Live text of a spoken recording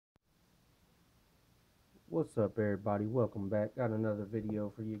What's up, everybody? Welcome back. Got another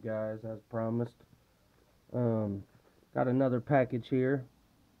video for you guys as promised. Um, got another package here.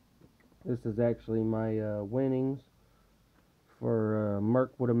 This is actually my winnings for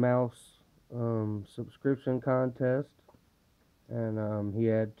MercWithAMouth subscription contest, and he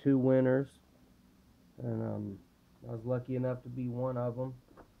had two winners, and I was lucky enough to be one of them.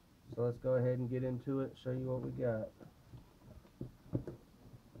 So let's go ahead and get into it. Show you what we got.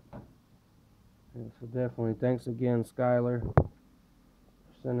 Yeah, so definitely, thanks again, Skylar, for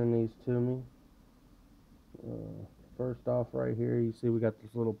sending these to me. First off, right here, you see we got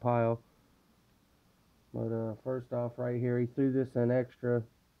this little pile. But first off, right here, he threw this in extra.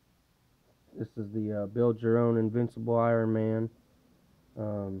 This is the Build Your Own Invincible Iron Man.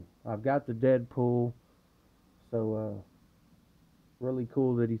 I've got the Deadpool, so really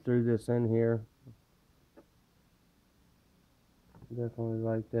cool that he threw this in here. Definitely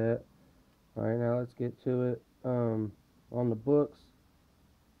like that. Alright, now let's get to it. On the books,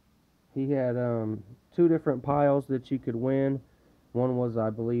 he had two different piles that you could win. One was, I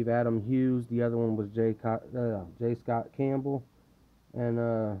believe, Adam Hughes. The other one was J. Scott Campbell.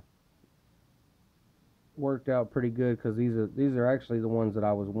 And worked out pretty good because these are actually the ones that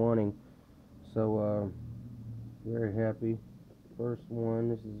I was wanting. So very happy. First one,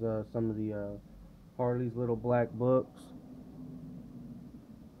 this is some of the Harley's Little Black Books.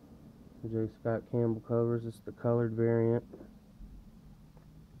 J. Scott Campbell covers. This is the colored variant.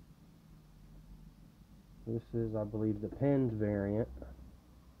 This is, I believe, the penned variant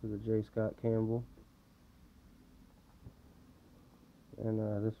for the J. Scott Campbell.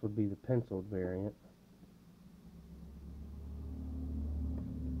 And this would be the penciled variant.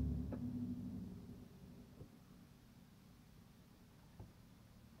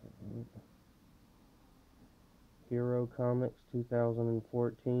 Hero Comics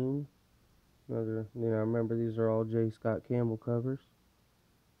 2014. Another, remember these are all J. Scott Campbell covers.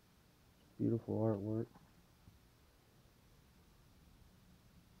 Beautiful artwork.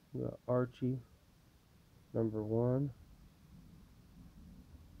 We got Archie, #1.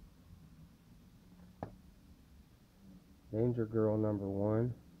 Danger Girl,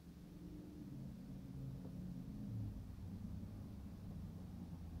 #1.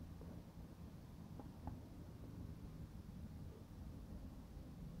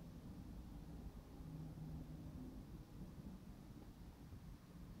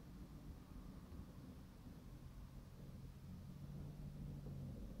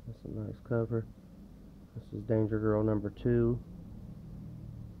 That's a nice cover. This is Danger Girl #2.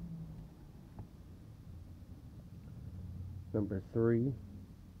 #3.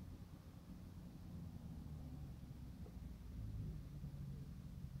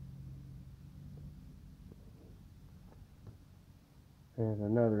 And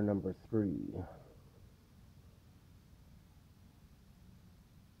another #3.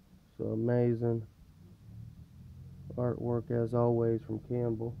 So amazing artwork as always from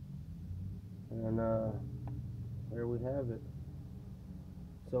Campbell. And there we have it.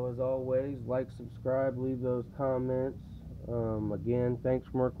 So as always, like, subscribe, leave those comments. Again, thanks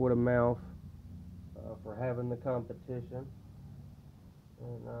MercWithAMouth for having the competition.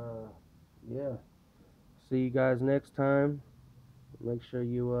 And yeah, see you guys next time. Make sure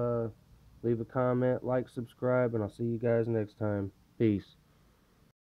you leave a comment, like, subscribe, and I'll see you guys next time. Peace.